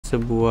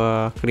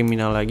sebuah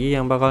kriminal lagi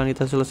yang bakalan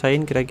kita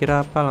selesain.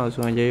 Kira-kira apa?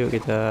 Langsung aja yuk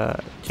kita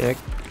cek.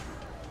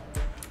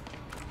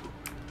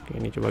 Oke,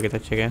 ini coba kita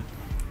cek ya.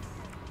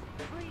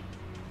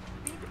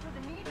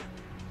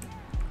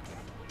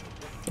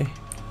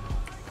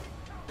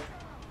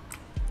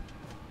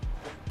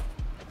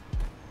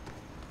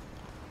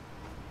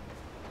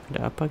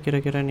 Ada apa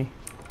kira-kira nih?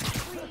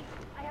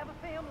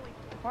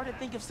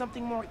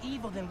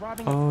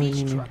 Oh,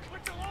 ini nih.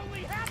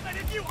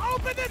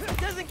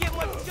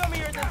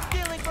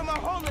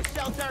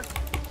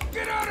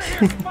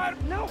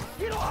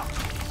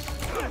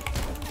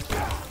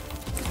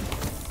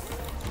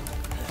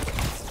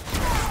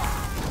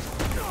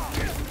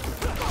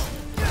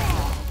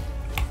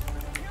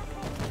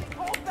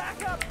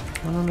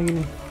 Mana lagi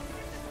nih?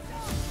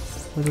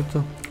 Betul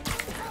tuh.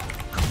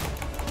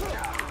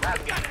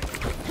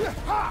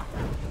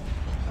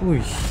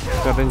 Wih,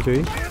 keren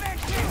cuy.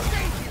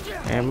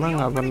 Emang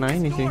nggak pernah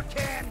ini sih.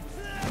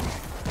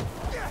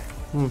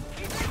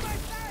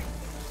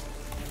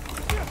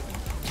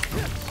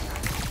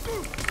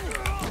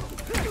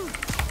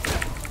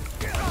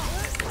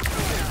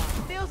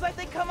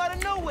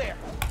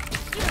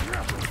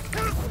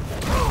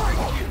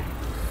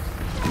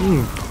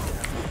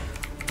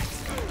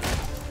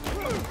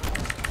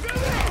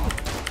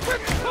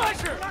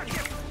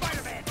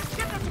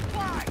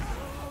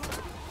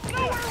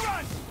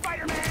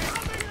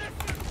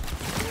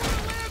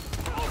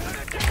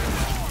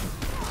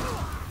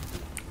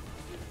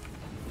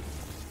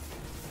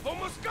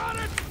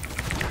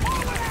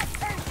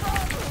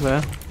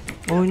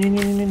 Oh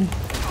ini.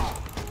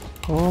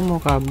 Oh,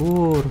 mau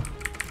kabur.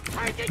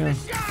 Nah.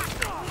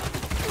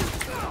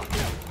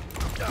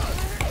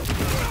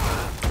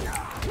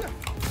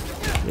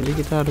 Jadi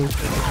kita harus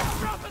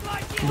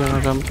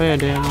jangan sampai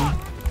ada yang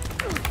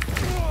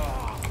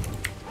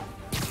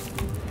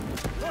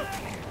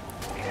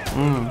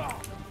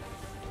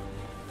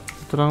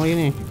terang lagi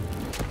nih.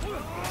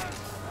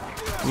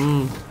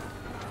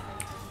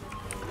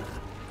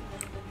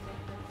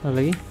 Ada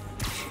lagi.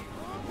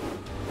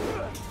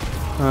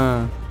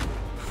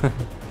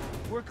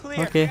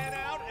 Oke.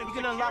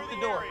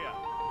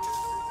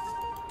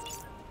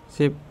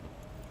 Sip.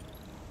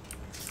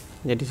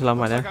 Jadi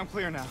selamat ya.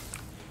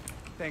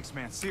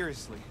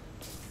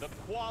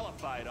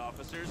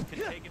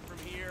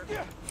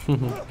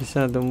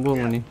 Bisa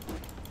tumbung nih.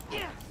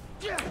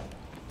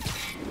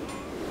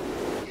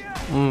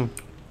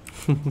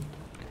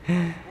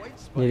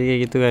 Jadi kayak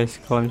gitu guys.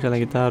 Kalau misalnya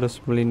kita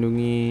harus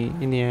melindungi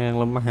ini ya,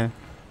 yang lemah ya.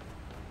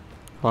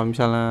 Kalau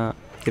misalnya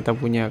kita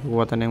punya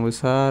kekuatan yang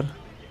besar,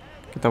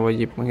 kita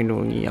wajib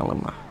melindungi yang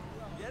lemah.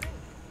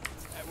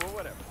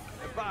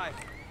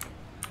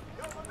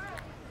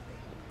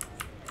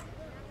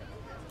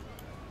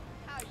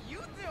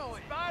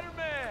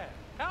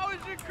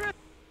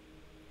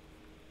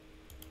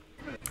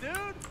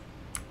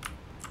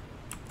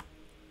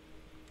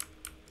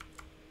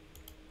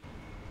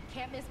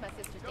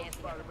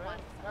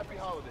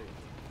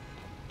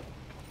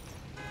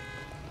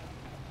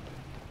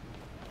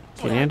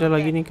 Ini ada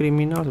lagi nih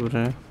kriminal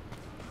sebenarnya.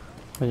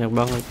 Banyak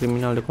banget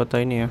kriminal di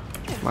kota ini ya.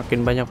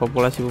 Makin banyak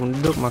populasi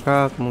penduduk,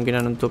 maka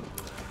kemungkinan untuk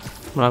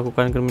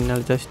melakukan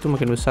kriminalitas itu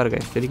makin besar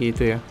guys. Jadi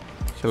gitu ya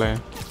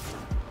istilahnya.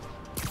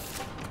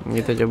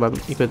 Kita coba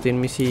ikutin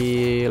misi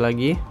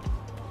lagi.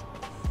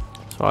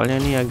 Soalnya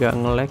nih agak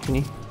nge-lag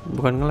nih.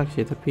 Bukan nge-lag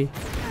sih tapi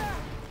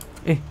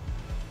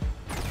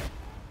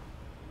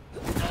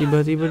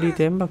tiba-tiba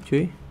ditembak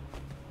cuy.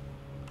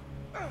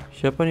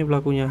 Siapa nih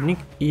pelakunya? Nih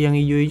yang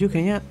hijau-hijau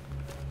kayaknya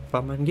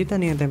paman kita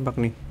nih yang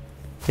tembak nih.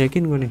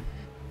 Yakin gue nih.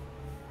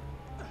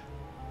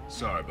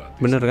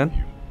 Bener kan?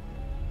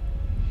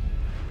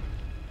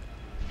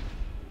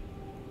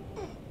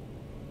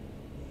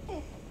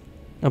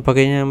 Apa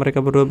kayaknya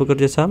mereka berdua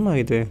bekerja sama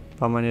gitu ya,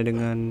 pamannya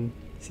dengan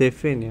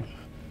Seven ya.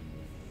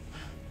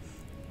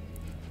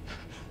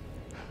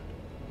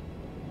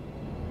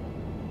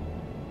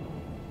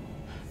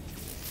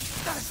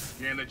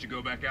 Can't let you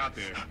go back out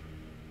there.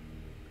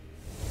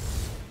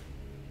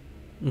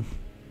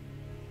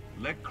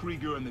 Let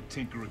Krieger and the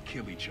Tinkerer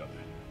kill each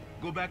other.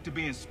 Go back to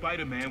being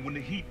Spiderman when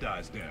the heat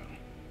dies down.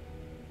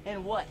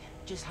 And what?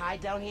 Just hide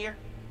down here?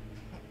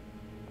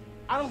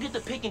 I don't get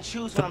to pick and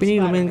choose when I'm Tapi ini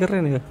lumayan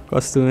keren ya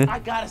kostumnya. I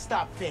gotta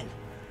stop Finn.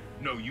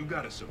 No, you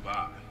gotta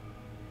survive.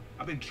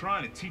 I've been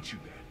trying to teach you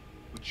that,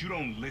 but you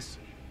don't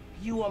listen.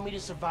 You want me to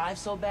survive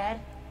so bad?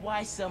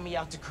 Why sell me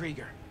out to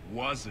Krieger?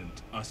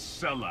 Wasn't a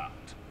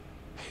sellout.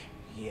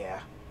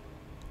 Yeah.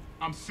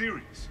 I'm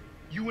serious.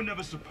 You were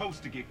never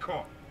supposed to get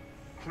caught.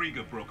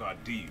 Krieger broke our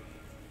deal.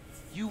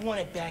 You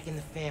want it back in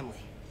the family,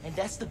 and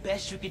that's the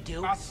best you could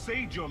do? I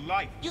saved your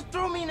life. You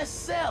threw me in a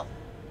cell.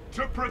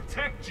 To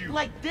protect you.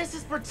 Like this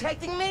is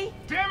protecting me?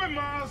 Damn it,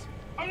 Miles.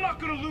 I'm not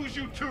gonna lose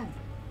you too.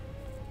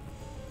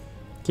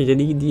 Oke,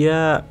 jadi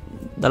dia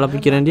dalam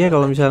pikiran dia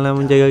kalau misalnya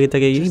menjaga kita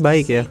kayak gini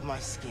baik ya.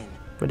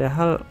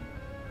 Padahal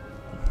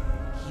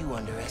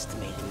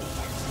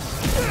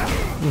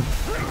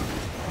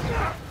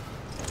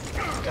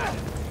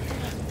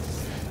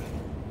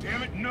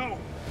Damn it, no.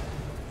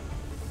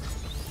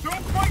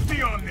 Don't fight me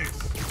on this.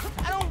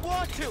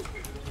 too,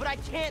 but I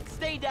can't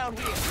stay down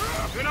here.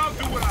 Then I'll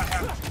do what I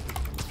have to.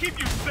 Keep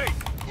you safe.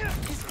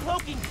 This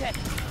cloaking tech,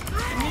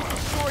 it needs to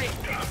short it.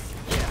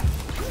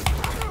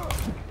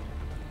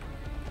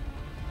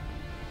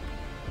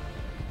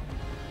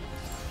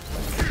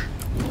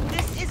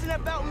 This isn't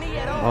about me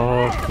at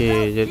all. Oke,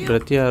 jadi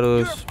berarti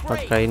harus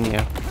pakai ini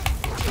ya.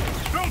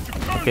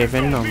 Pakai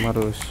Venom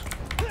harus.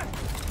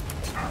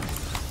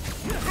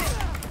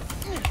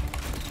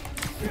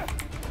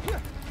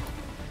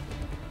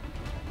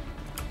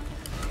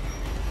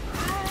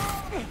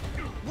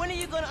 When are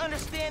you gonna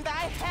understand that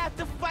I have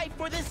to fight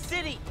for this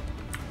city?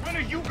 When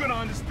are you gonna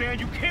understand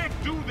you can't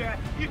do that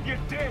if you're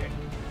dead?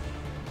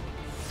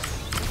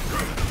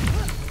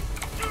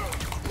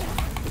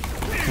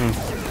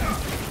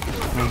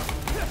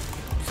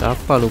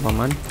 Siapa lu,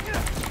 Paman?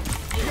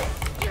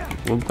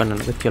 Gue bukan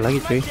anak kecil lagi,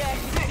 cuy.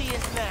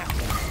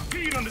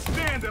 He'd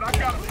understand that I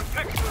gotta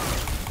protect you.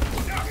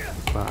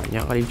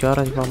 Banyak kali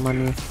cara si Paman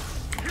nih.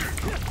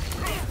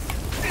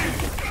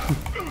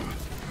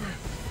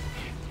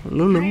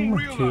 Lu You don't lemah,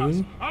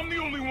 realize cuy. I'm the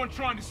only one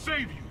trying to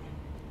save you.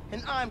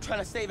 And I'm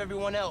trying to save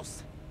everyone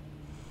else.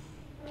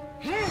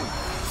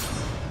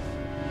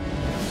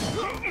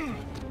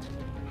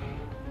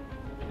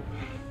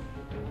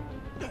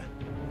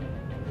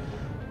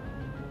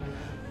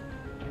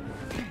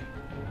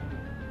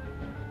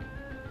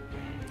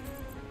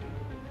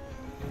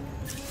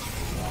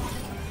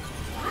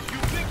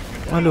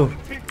 Aduh.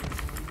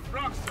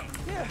 ROXXON,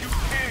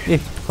 you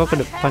can't. Kok ke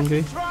depan,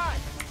 cuy? Try.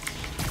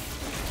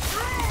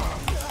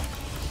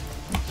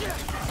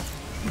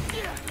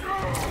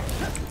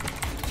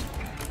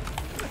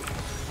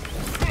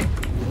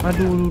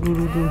 Aduh,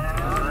 Didn't you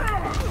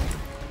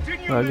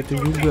Nggak live gitu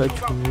to juga, about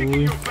cuy.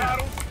 picking your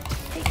battles?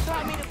 He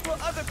taught me to put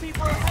other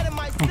people ahead of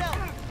myself.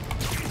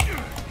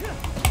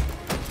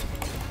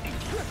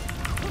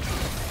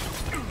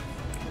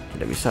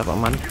 Tidak bisa,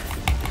 Paman.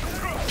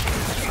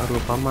 Aduh,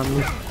 Paman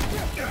lu.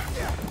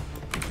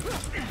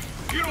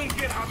 You don't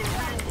get how the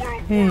real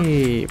world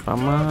Hei,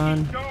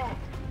 Paman. dog.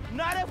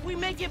 Not if we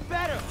make it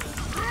better.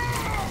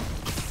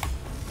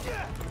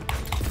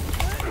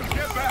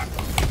 Get back.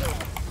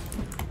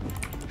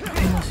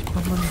 Si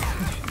Paman.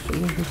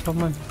 Si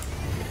Paman.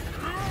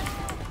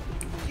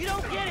 You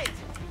don't get it.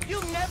 You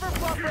never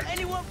fought for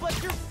anyone but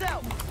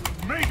yourself.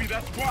 Maybe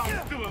that's why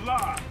I'm still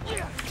alive.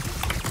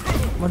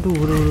 Waduh.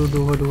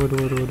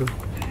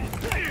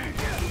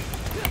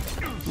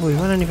 Woi,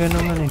 mana nih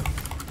Venomnya nih?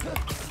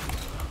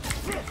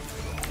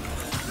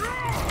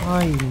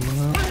 Hai, You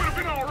would have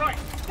been all right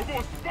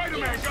before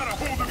Spiderman got a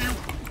hold of you.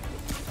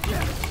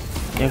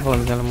 ya kalau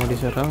misalnya mau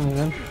diserang ya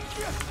kan,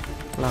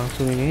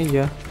 langsung ini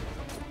aja.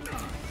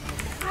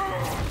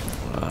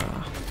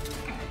 Wah.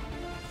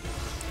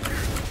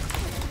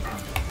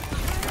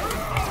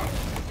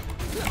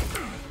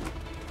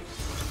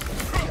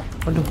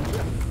 Aduh,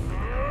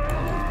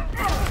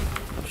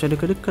 nggak bisa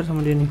dekat-dekat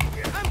sama dia nih.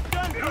 I'm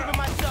done proving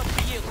myself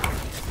to you.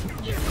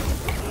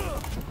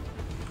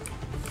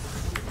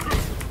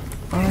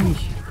 Ay.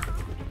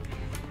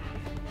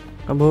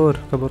 Kabur.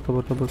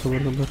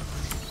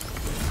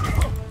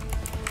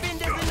 Finn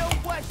doesn't know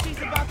what she's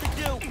about to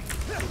do.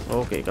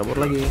 Oke, kabur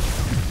lagi.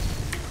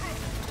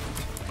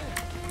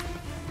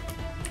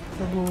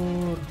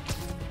 Kabur.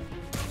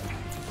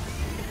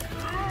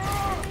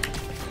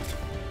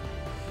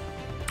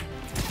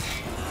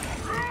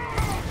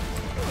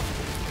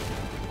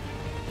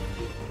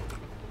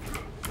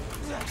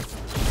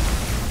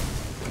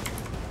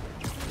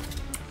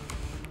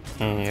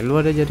 Lu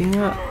ada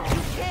jadinya.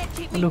 You can't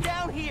keep me Aduh.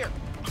 down here.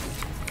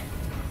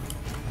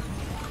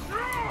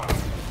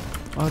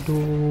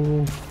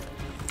 Aduh.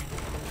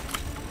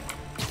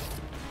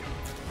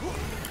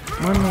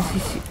 Mana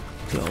sih?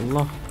 Ya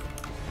Allah.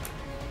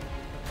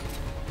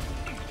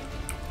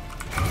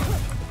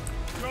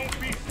 Don't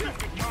be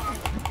stupid, Mom.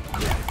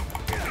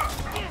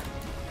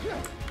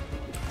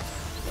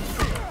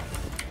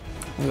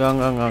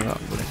 Enggak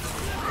boleh.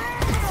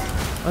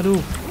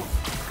 Aduh.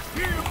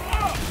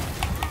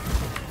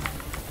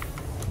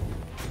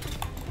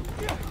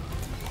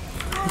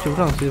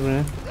 Curang sih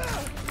sebenarnya.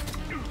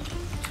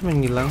 Cuma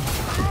ngilang.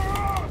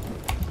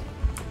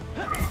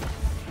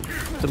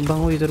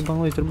 Terbang woi.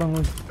 Terbang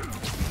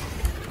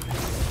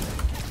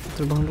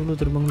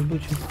dulu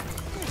cuy.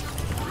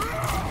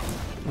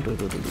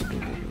 Aduh.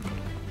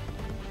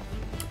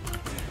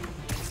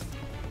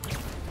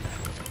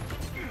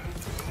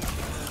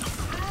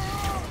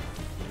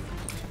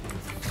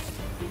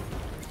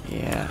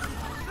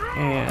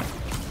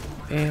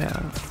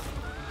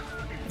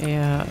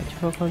 Ya,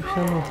 coba kalau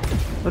bisa lo.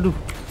 Aduh.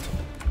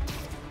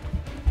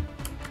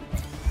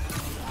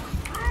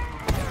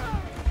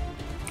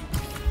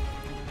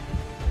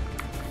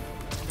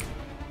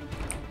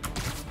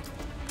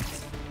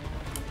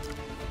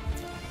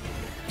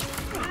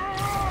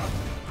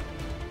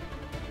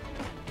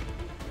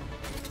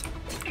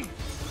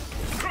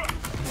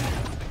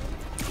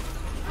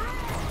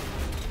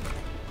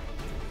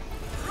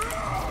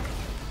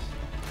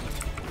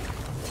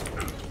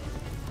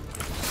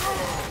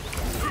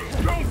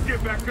 Don't get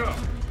back up.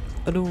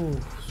 Aduh,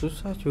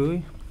 susah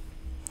cuy.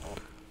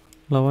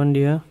 lawan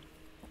dia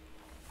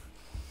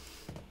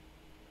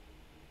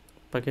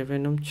pakai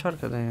Venom Charge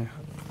katanya.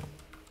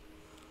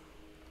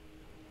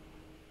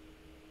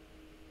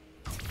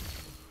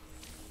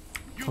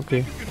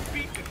 Oke.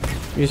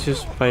 Use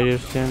Spider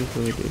Sense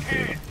to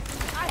defeat.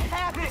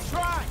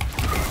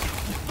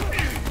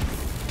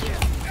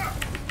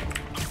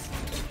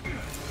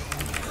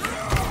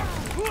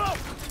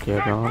 Ya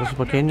bang, harus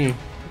pakai ini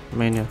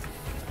mainnya.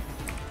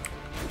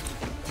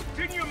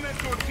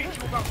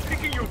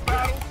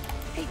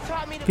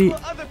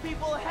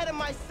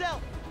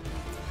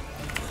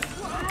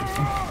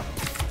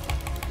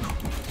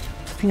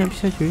 Tapi nggak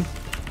bisa cuy.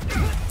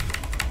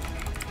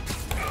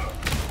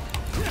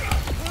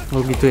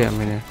 Oh gitu ya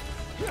mainnya.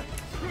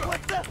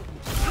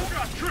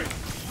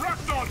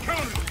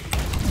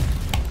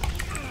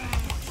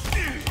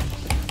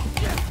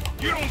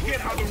 You don't get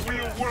how the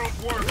real world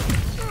works.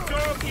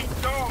 Dog eat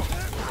dog.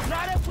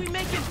 Not if we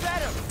make it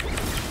better.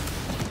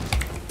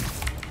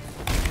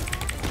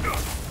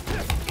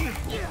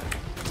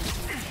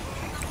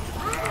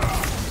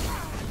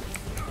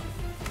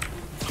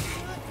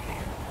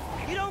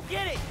 You don't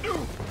get it.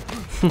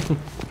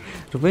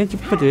 Rupanya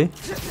cepet ya.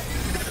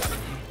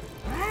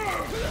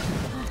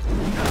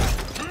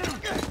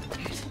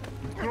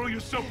 Throw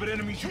yourself at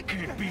enemies you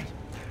can't beat.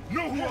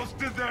 Know who else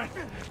did that?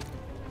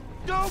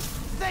 Don't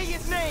say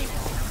his name.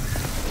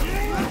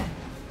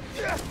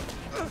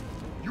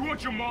 You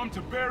want your mom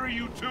to bury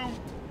you too?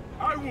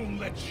 I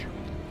won't let you.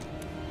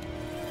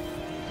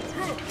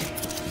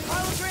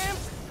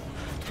 Holograms?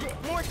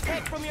 More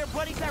tech from your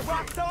buddies at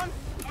ROXXON?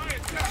 I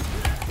attack.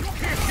 You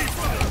can't keep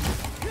up.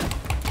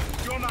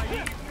 You're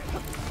naive.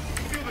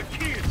 You're the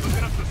kid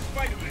looking up to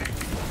Spiderman.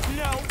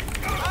 No,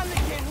 I'm the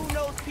kid who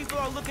knows people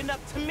are looking up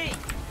to me.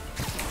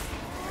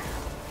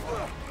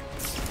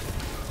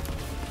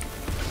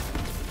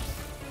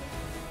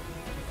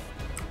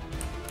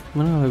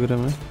 Mana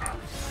hologramnya?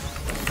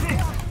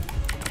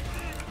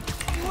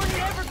 You're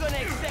never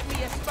gonna accept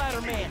me as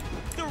Spider-Man.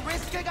 The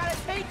risk I gotta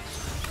take.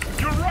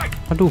 You're right.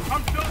 Aduh.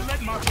 I'm done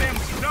letting my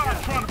family die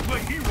trying to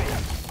play hero.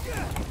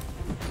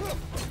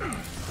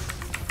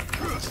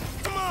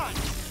 Come on,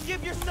 give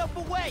yourself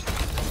away.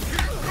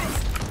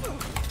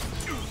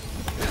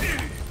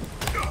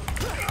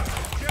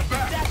 Get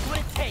back. That's what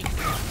it takes.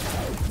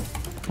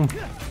 No.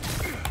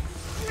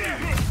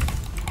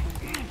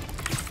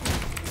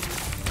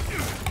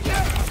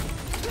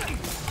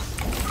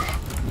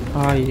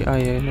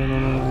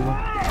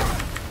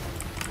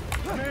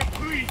 Man,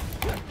 please,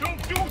 don't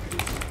do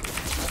this.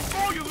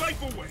 Throw your life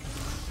away.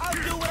 I'll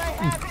do what I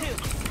have to.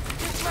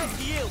 Just like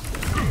you.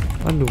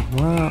 Aduh,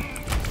 mak.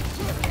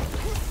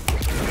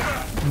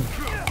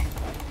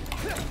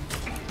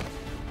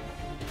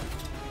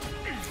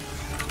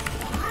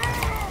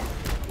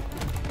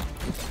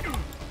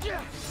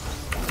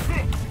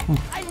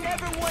 I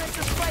never wanted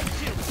to fight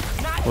you.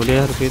 Not Oh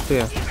dia harus itu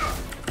ya.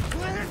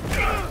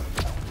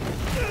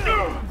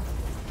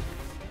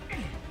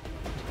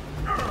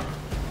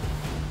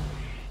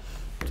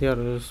 Dia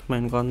harus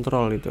main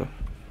kontrol itu.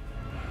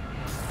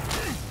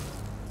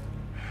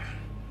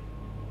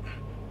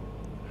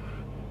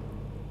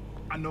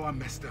 I know I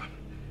messed up.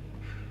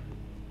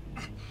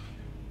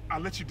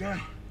 I let you down.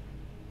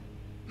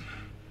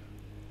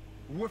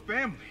 We're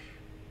family.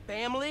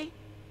 family?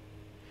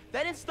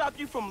 That didn't stop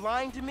you from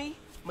lying to me,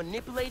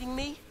 manipulating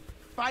me,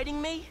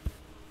 fighting me?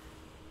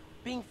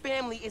 Being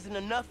family isn't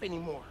enough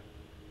anymore.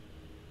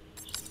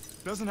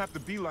 Doesn't have to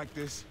be like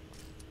this.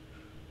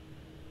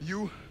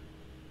 You,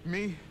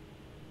 me,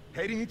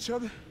 hating each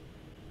other?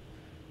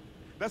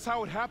 That's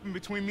how it happened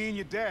between me and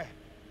your dad.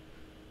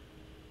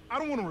 I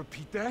don't want to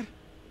repeat that.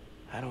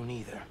 I don't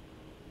either.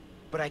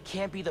 But I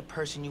can't be the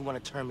person you want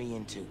to turn me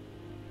into.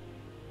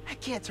 I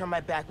can't turn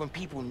my back when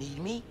people need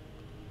me.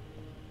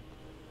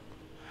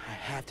 I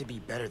have to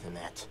be better than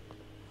that.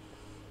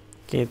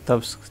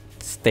 Tetap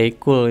stay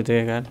cool gitu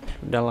ya kan.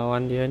 Udah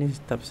lawan dia nih,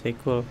 tetap stay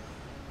cool.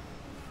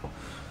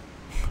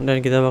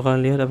 Dan kita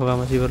bakalan lihat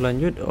apakah masih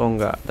berlanjut. Oh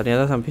enggak,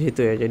 ternyata sampai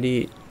situ ya.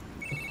 Jadi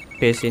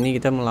base ini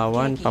kita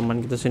melawan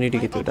paman kita sendiri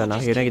gitu. Dan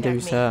akhirnya kita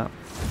bisa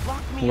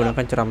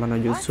menggunakan ceramah no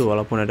jutsu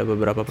walaupun ada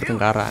beberapa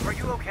pertengkaran.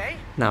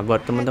 Nah,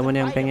 buat teman-teman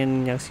yang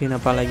pengen nyaksiin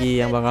apa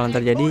lagi yang bakalan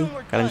terjadi,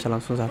 kalian bisa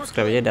langsung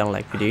subscribe aja dan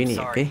like video ini,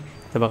 oke?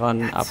 Kita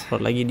bakalan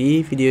upload lagi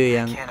di video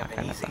yang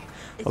akan datang.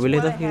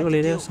 Wabillahi taufiq wal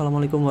hidayah.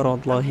 Assalamualaikum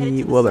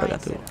warahmatullahi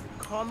wabarakatuh.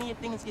 Call me if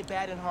things get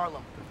bad in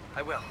Harlem.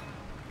 I will.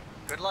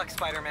 Good luck,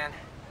 Spider-Man.